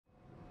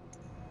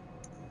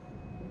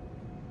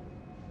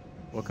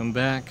Welcome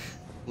back.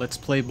 Let's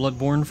play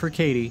Bloodborne for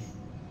Katie.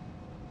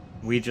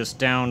 We just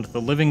downed the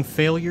living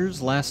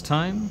failures last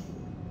time.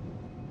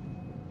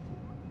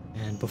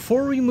 And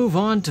before we move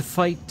on to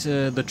fight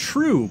the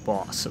true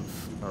boss of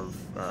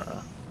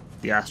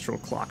the Astral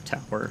Clock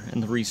Tower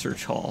and the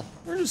Research Hall,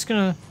 we're just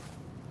gonna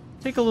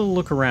take a little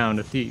look around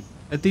at the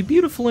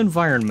beautiful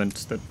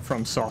environment that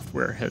From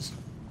Software has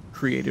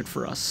created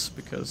for us,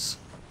 because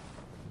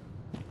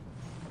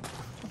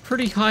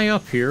pretty high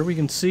up here we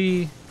can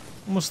see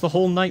almost the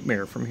whole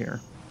nightmare from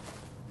here.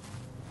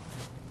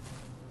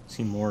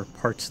 See more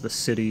parts of the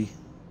city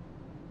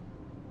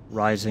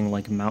rising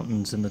like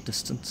mountains in the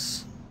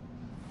distance.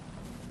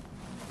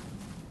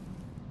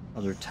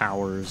 Other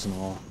towers and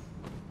all.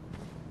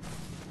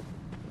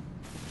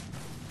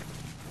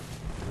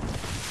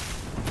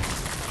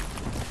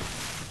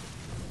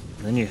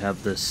 And then you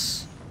have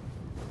this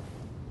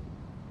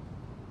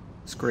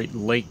great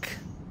lake.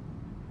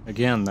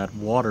 Again, that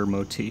water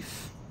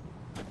motif.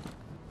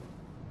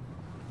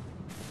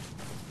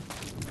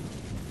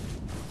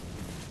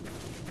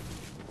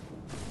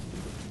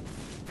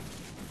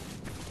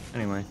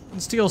 Anyway,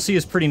 this DLC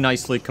is pretty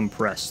nicely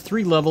compressed.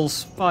 3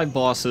 levels, 5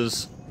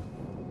 bosses,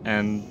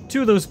 and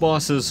 2 of those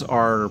bosses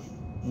are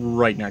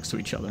right next to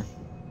each other.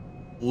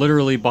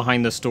 Literally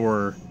behind this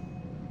door,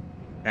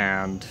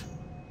 and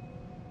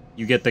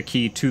you get the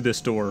key to this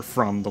door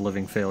from the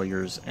Living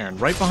Failures, and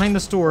right behind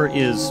this door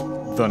is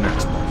the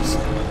next boss.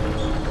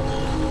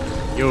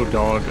 Yo,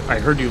 dog, I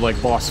heard you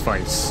like boss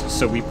fights,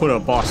 so we put a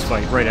boss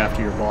fight right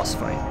after your boss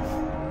fight.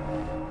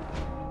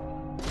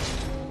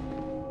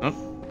 Oh,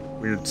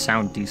 weird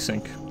sound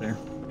desync there.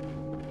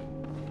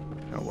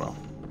 Oh well.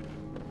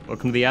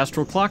 Welcome to the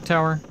Astral Clock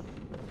Tower.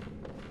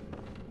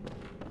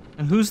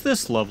 And who's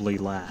this lovely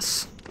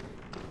lass?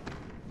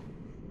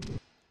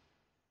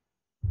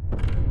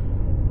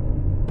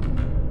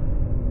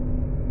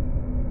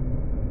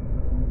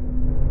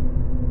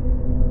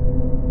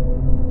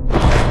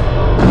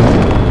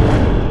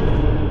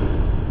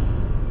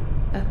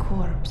 A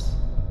corpse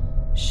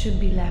should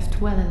be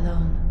left well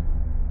alone.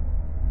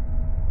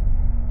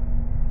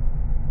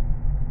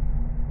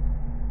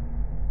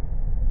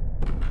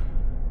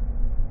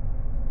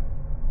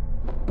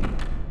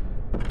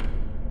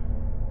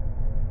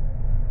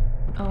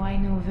 Oh, I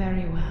know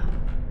very well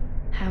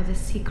how the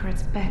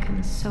secrets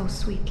beckon so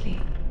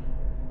sweetly.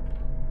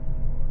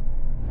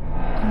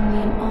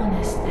 Only an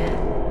honest death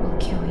will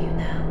kill you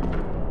now.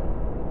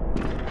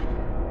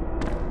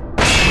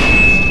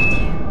 Prevent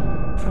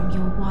you from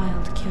your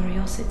wild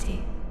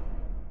curiosity.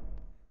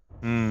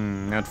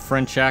 That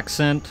French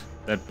accent,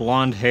 that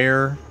blonde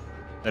hair,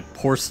 that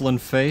porcelain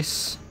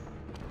face.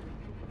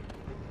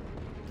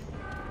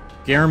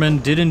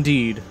 Gehrman did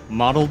indeed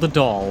model the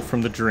doll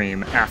from the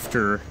dream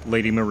after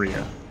Lady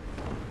Maria,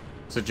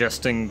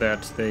 suggesting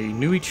that they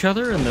knew each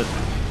other and that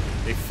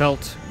they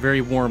felt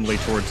very warmly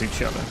towards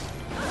each other.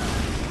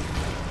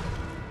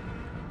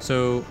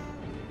 So,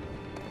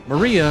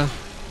 Maria,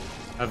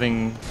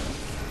 having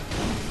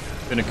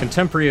been a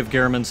contemporary of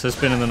Gehrman's, has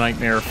been in the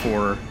nightmare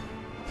for a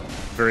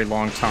very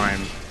long time,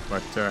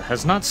 but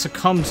has not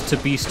succumbed to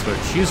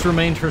beasthood. She's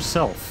remained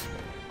herself.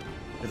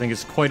 I think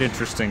it's quite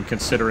interesting,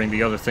 considering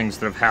the other things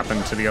that have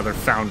happened to the other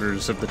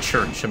founders of the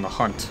church and the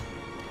hunt.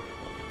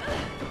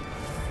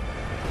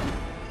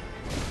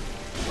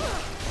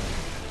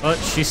 But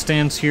she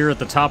stands here at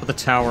the top of the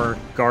tower,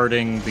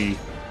 guarding the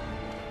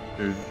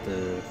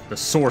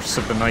source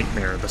of the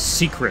nightmare, the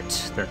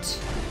secret that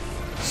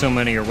so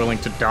many are willing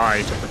to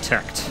die to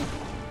protect.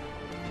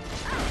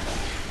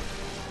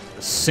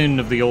 The sin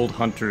of the old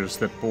hunters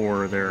that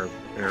bore their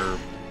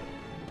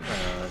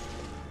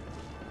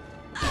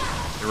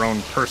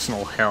own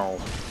personal hell.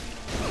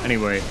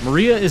 Anyway,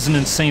 Maria is an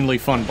insanely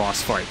fun boss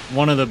fight.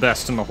 One of the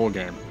best in the whole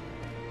game.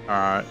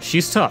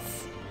 She's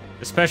tough.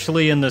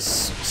 Especially in this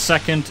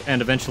second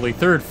and eventually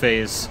third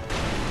phase,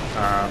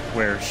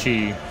 where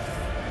she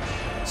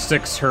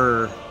sticks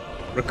her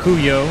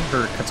Rakuyo,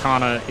 her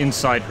katana,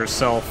 inside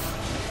herself,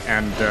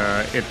 and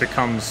it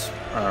becomes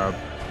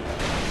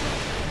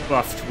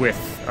buffed with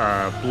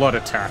blood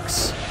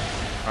attacks.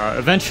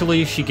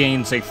 Eventually, she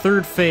gains a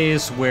third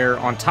phase where,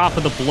 on top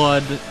of the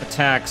blood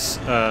attacks,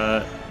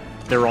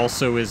 there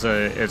also is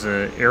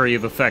a area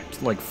of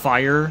effect like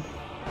fire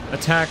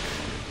attack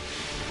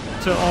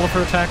to all of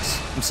her attacks.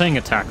 I'm saying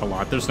attack a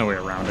lot. There's no way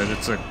around it.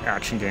 It's an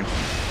action game.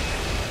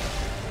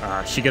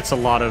 She gets a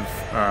lot of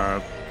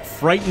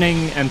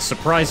frightening and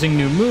surprising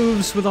new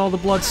moves with all the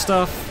blood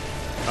stuff,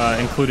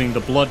 including the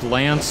Blood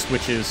Lance,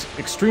 which is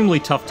extremely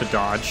tough to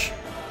dodge.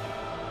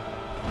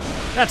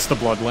 That's the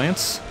Blood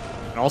Lance.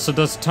 It also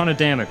does a ton of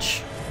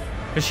damage.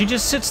 Because she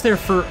just sits there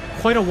for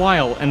quite a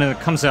while, and then it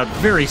comes out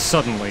very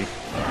suddenly.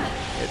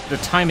 The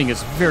timing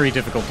is very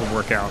difficult to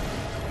work out.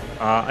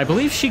 I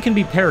believe she can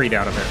be parried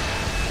out of it.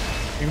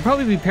 You can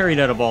probably be parried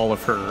out of all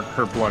of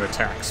her blood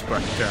attacks,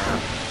 but,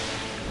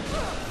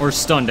 or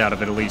stunned out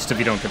of it, at least, if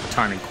you don't get the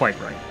timing quite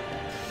right.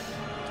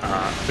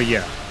 But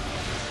yeah.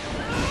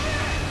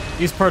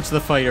 These parts of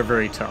the fight are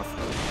very tough.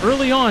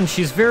 Early on,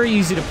 she's very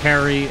easy to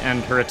parry,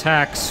 and her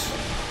attacks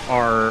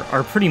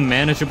are pretty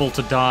manageable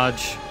to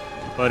dodge,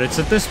 but it's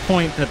at this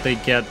point that they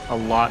get a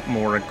lot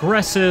more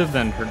aggressive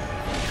and her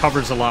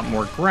covers a lot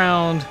more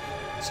ground,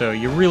 so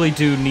you really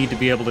do need to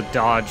be able to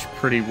dodge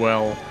pretty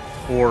well,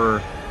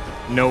 or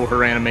know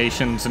her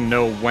animations and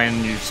know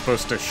when you're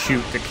supposed to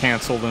shoot to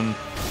cancel them.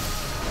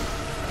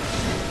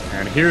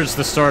 And here's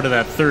the start of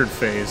that third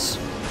phase.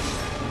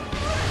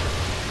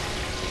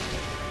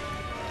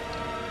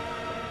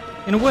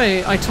 In a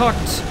way, I talked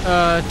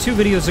 2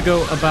 videos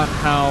ago about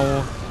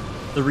how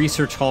the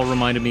research hall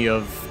reminded me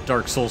of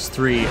Dark Souls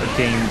 3, a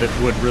game that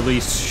would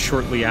release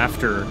shortly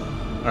after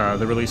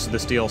the release of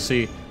this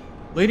DLC.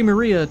 Lady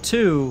Maria,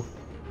 too,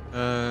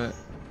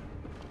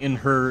 in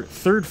her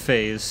third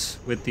phase,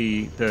 with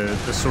the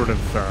sort of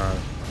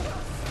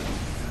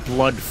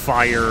blood,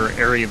 fire,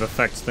 area of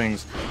effects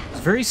things, it's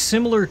very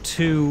similar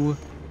to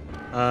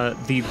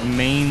the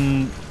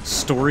main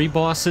story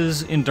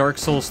bosses in Dark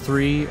Souls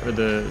 3, or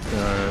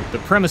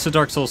the premise of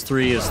Dark Souls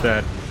 3 is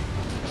that,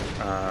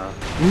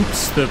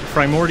 oops, the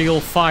primordial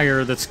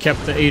fire that's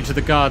kept the Age of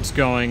the Gods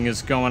going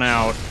is going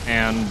out,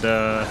 and,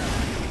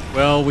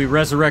 well, we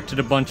resurrected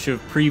a bunch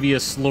of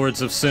previous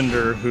Lords of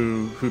Cinder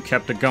who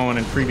kept it going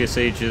in previous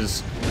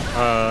ages,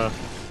 but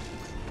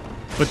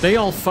they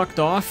all fucked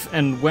off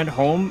and went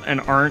home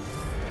and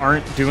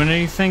aren't doing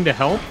anything to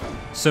help.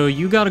 So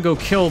you gotta go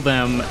kill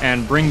them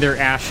and bring their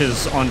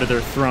ashes onto their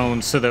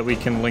throne so that we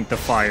can link the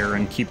fire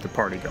and keep the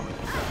party going.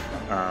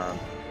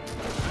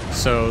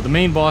 So the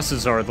main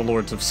bosses are the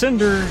Lords of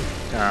Cinder,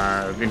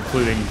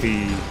 including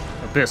the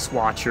Abyss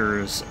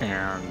Watchers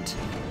and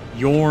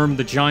Yorm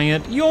the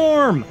Giant.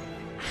 Yorm!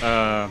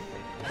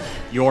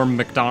 Yorm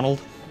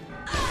McDonald,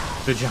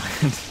 the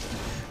Giant.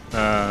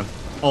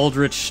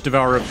 Aldrich,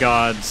 Devourer of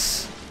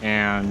Gods,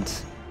 and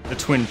the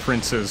Twin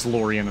Princes,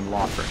 Lorien and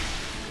Lothric.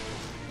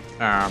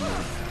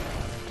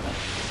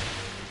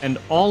 And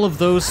all of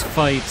those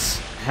fights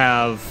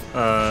have,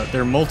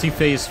 they're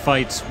multi-phase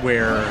fights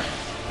where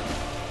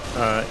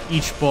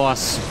each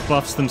boss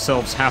buffs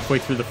themselves halfway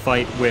through the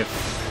fight with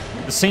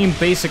the same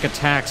basic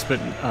attacks, but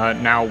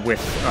now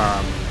with,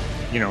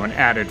 you know, an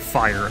added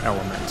fire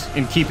element,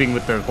 in keeping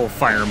with the whole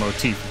fire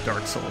motif of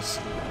Dark Souls.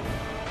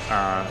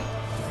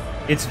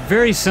 It's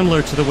very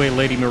similar to the way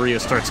Lady Maria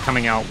starts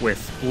coming out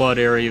with blood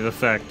area of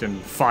effect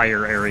and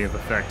fire area of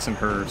effects in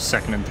her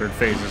second and third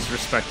phases,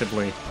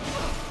 respectively.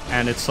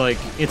 And it's like,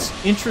 it's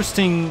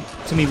interesting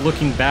to me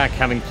looking back,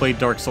 having played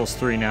Dark Souls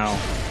 3 now,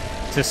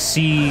 to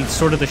see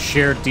sort of the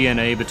shared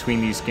DNA between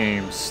these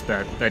games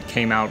that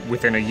came out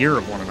within a year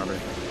of one another.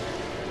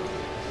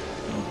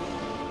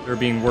 They're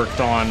being worked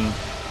on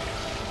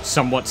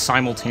somewhat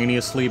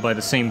simultaneously by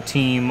the same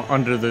team,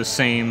 under the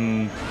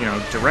same, you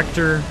know,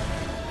 director.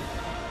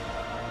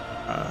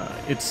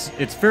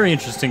 It's very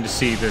interesting to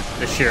see the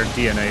shared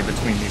DNA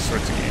between these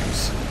sorts of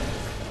games.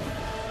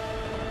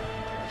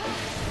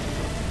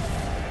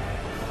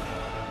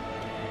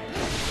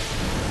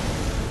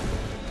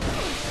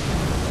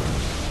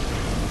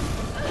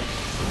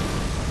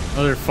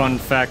 Another fun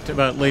fact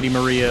about Lady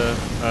Maria,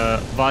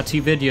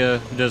 Vati Vidya,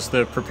 who does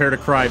the Prepare to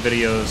Cry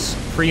videos,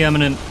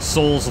 preeminent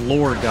Souls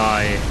lore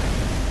guy,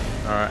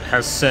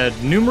 has said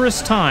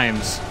numerous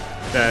times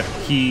that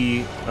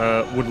he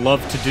would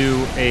love to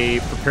do a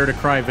Prepare to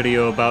Cry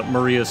video about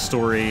Maria's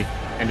story,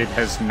 and it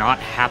has not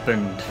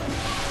happened.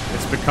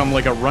 It's become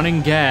like a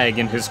running gag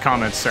in his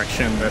comments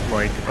section that,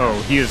 like, oh,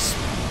 he is...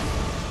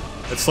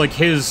 It's like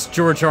his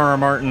George R.R.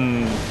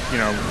 Martin, you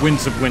know,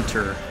 Winds of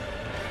Winter.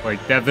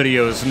 Like, that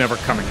video is never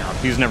coming out.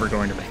 He's never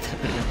going to make that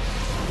video.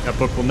 That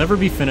book will never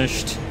be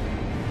finished.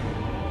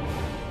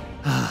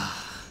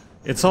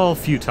 It's all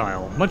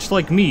futile. Much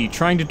like me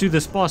trying to do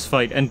this boss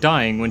fight and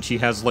dying when she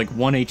has, like,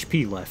 1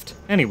 HP left.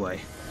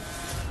 Anyway.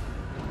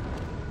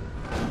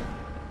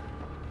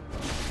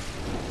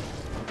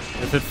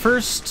 If at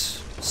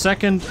first,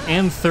 second,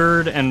 and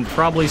third, and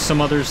probably some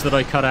others that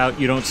I cut out,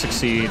 you don't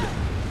succeed,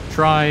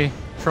 try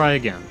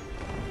again.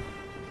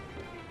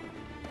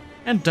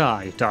 And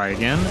die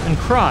again, and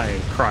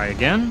cry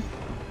again.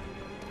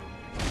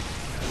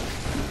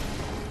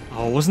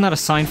 Oh, wasn't that a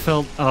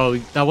Seinfeld? Oh,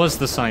 that was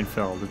the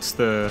Seinfeld. It's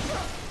the...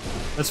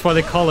 That's why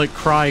they call it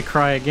cry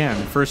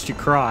again. First you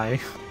cry,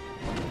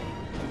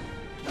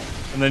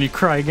 and then you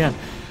cry again.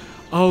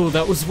 Oh,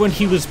 that was when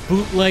he was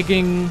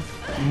bootlegging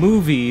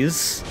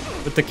movies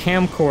with the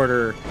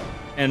camcorder,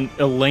 and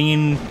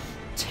Elaine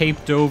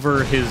taped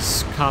over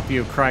his copy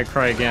of Cry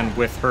Again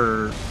with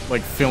her,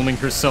 like, filming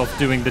herself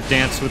doing the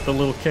dance with the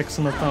little kicks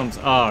on the thumbs.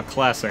 Ah,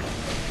 classic.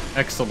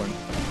 Excellent.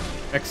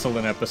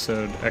 Excellent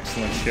episode.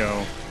 Excellent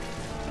show.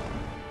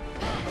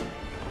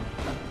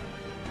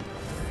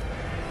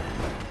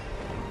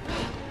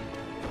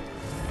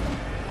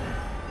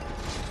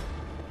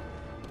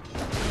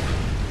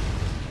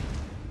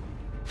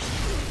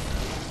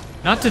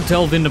 Not to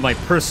delve into my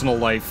personal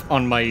life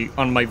on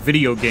my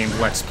video game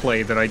Let's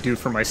Play that I do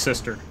for my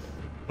sister,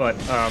 but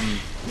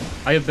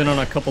I have been on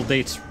a couple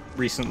dates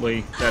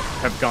recently that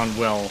have gone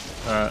well,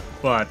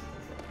 but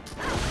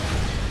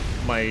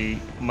my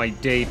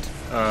date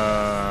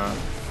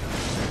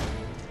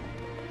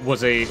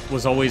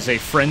was always a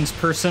Friends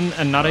person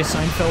and not a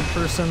Seinfeld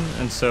person,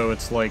 and so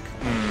it's like,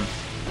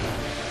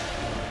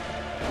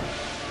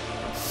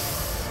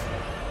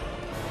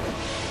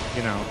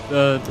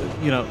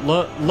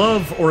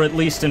 love or at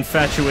least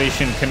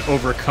infatuation can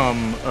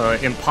overcome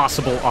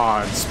impossible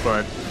odds,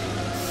 but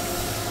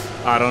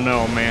I don't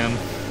know, man.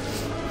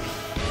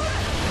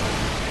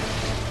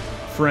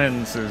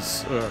 Friends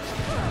is, ugh.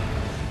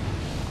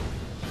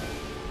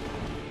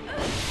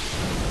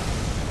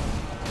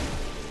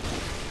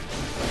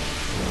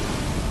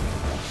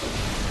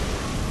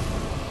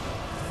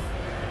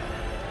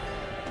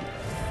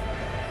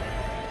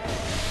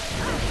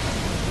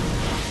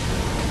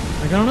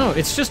 I don't know,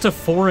 it's just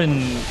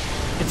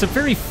it's a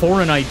very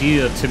foreign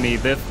idea to me,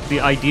 that the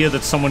idea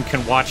that someone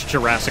can watch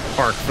Jurassic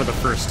Park for the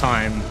first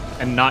time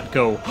and not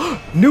go,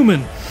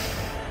 Newman!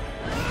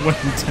 When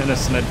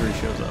Dennis Nedry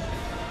shows up.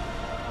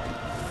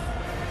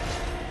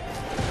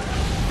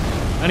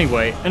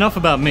 Anyway, enough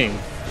about me.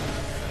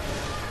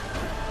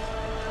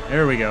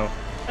 There we go.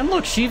 And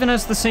look, she even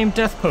has the same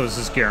death pose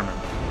as Gehrman.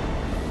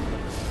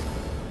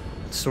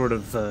 Sort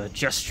of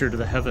gesture to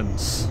the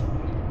heavens.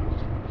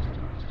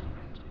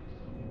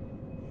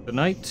 The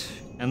night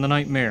and the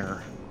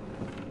nightmare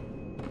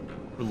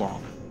were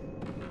long.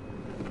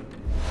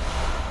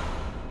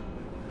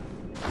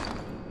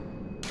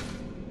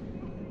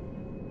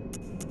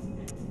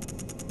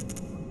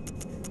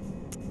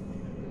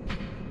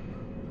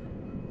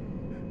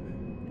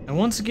 And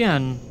once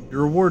again,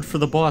 your reward for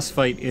the boss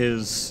fight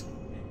is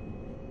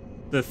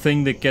the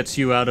thing that gets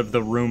you out of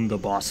the room the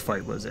boss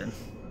fight was in.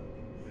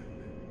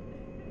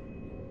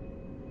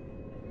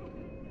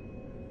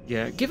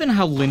 Yeah, given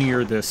how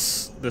linear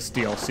this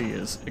DLC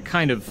is, it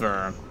kind of,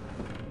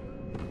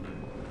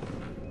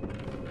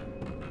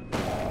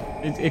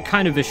 it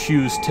kind of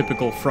eschews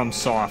typical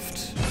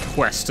FromSoft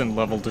quest and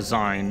level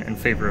design in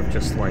favor of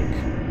just like,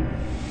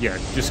 yeah,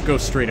 just go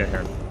straight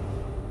ahead.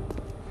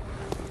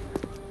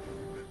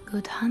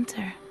 Good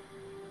hunter.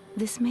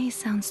 This may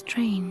sound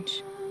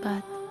strange,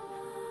 but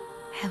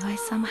have I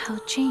somehow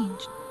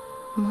changed?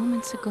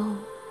 Moments ago,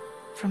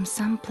 from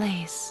some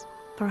place,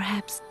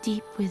 perhaps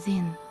deep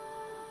within,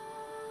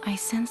 I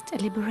sensed a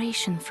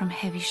liberation from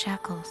heavy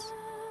shackles.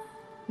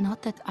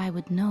 Not that I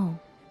would know.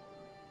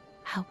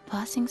 How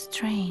passing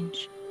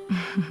strange.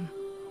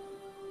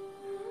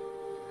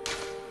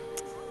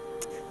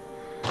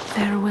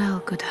 Farewell,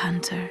 good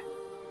hunter.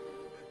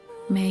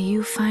 May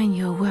you find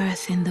your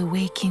worth in the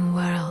waking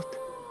world.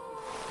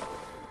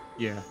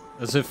 Yeah,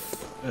 as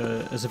if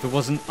it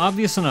wasn't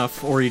obvious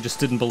enough, or you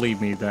just didn't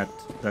believe me that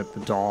the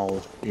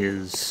doll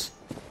is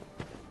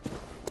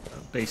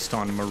based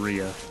on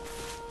Maria.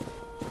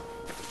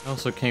 I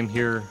also came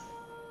here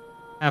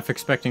half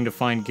expecting to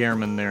find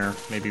Gehrman there,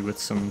 maybe with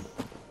some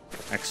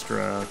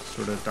extra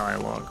sort of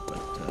dialogue, but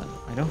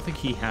I don't think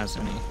he has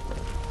any.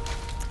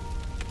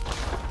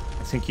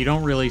 I think you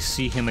don't really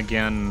see him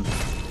again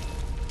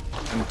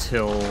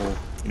until,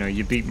 you know,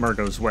 you beat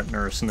Murdo's wet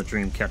nurse and the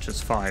dream catches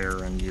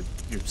fire and you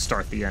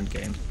start the end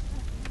game.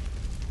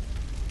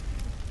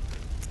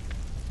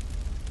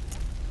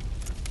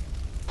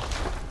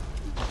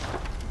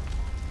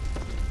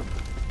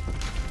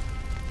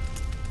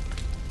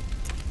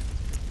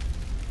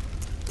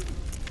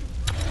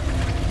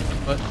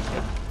 But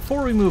yeah,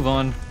 before we move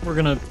on, we're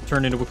gonna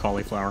turn into a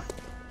cauliflower.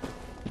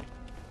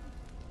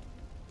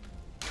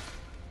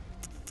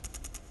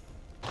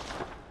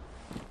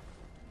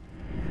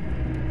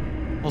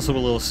 Also a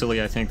little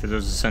silly, I think, that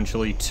there's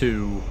essentially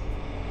two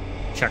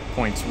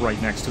checkpoints right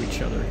next to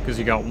each other, because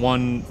you got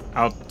one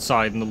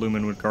outside in the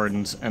Lumenwood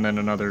Gardens, and then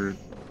another,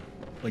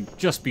 like,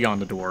 just beyond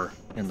the door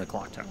in the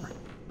clock tower.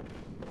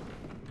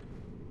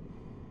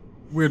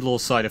 Weird little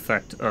side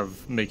effect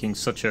of making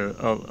such a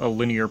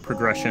linear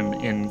progression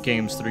in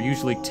games that are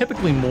usually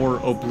typically more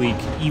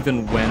oblique,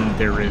 even when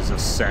there is a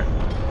set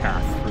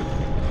path through them.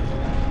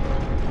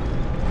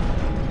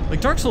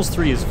 Like, Dark Souls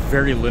 3 is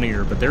very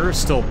linear, but there are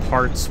still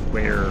parts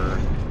where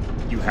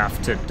you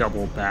have to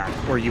double back,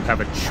 or you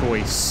have a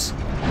choice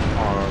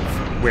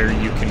of where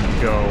you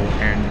can go,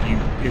 and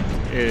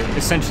it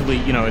essentially,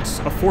 you know, it's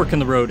a fork in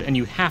the road, and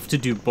you have to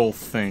do both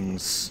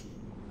things,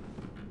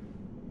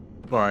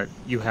 but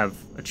you have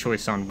a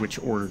choice on which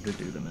order to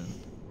do them in.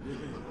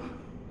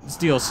 This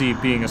DLC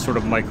being a sort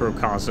of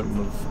microcosm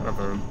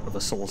of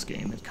a Souls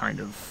game, it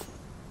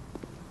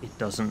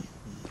doesn't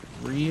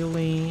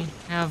really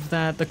have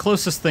that. The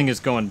closest thing is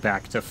going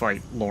back to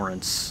fight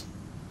Lawrence,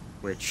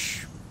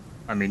 which,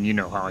 I mean, you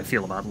know how I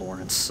feel about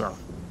Lawrence, so.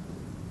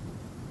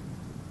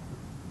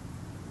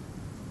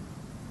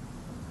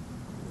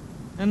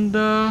 And,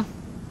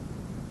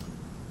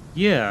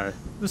 yeah,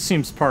 this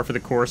seems par for the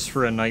course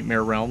for a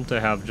Nightmare Realm to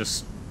have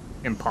just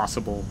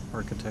impossible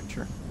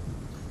architecture.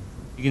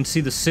 You can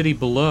see the city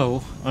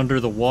below, under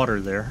the water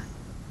there.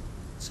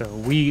 So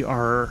we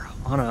are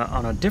on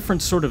a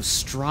different sort of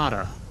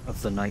strata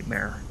of the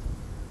Nightmare.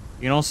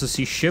 You can also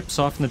see ships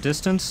off in the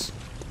distance.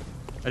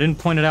 I didn't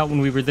point it out when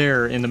we were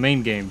there in the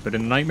main game, but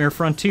in Nightmare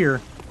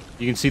Frontier,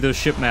 you can see those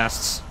ship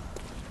masts.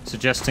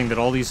 suggesting that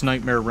all these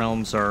nightmare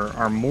realms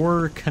are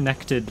more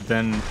connected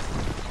than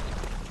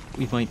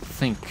we might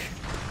think.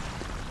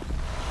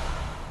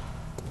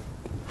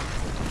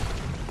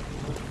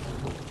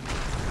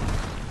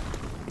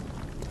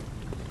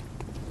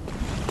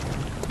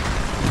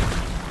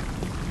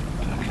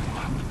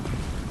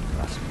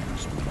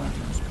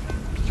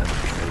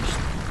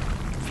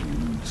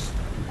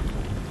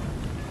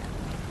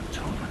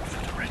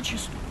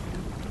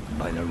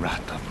 By the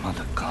wrath of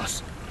Mother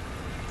Goss.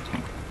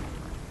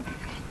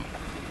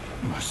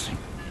 Mercy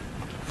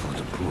for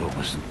the poor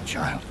wasn't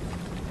child.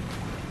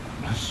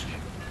 Mercy.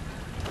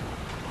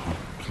 Oh,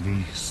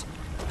 please.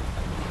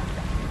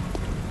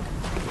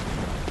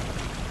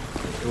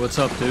 Hey, what's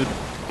up, dude?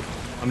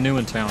 I'm new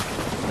in town.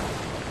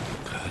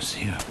 Curse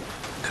here,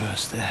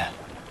 curse there.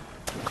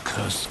 A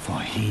curse for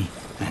he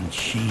and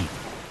she.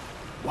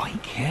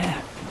 White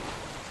hair.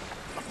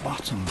 A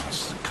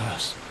bottomless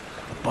curse.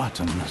 A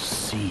bottomless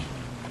sea.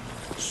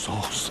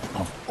 Source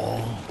of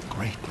all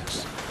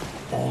greatness,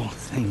 all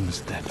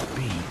things that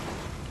be.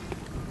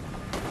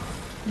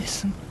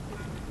 Listen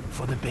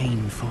for the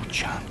baneful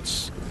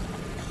chants.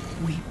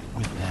 Weep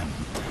with them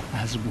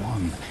as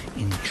one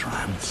in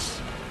trance.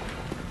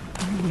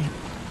 And weep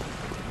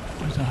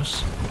with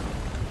us.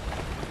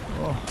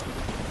 Oh,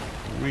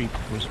 weep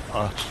with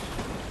us.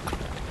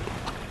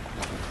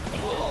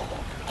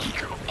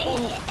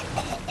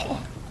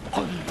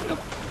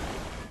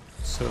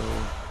 So,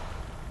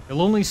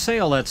 he'll only say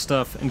all that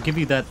stuff and give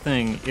you that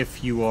thing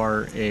if you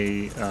are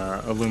a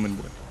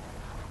Lumenwood.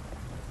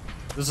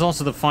 This is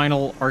also the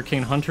final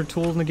Arcane Hunter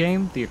tool in the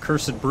game, the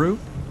Accursed Brew.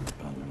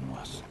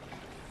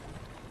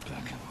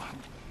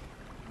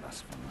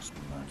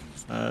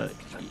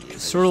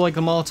 Sort of like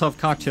the Molotov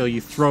cocktail,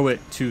 you throw it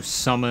to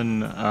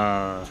summon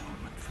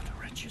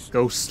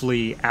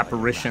ghostly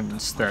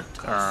apparitions that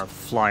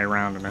fly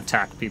around and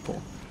attack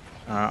people.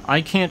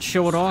 I can't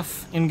show it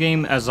off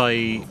in-game as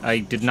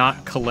I did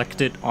not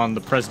collect it on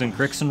the President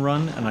Grixon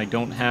run, and I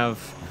don't have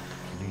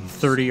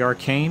 30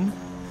 Arcane.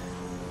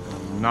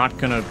 I'm not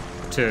gonna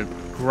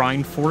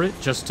grind for it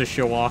just to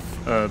show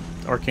off a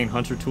Arcane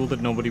Hunter tool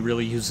that nobody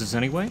really uses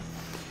anyway.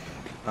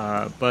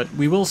 But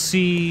we will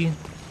see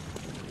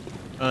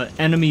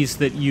enemies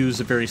that use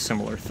a very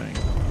similar thing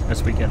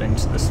as we get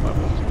into this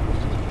level.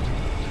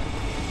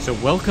 So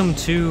welcome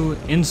to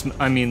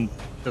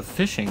the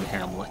fishing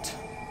hamlet.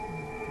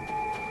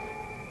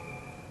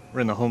 We're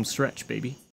in the home stretch, baby.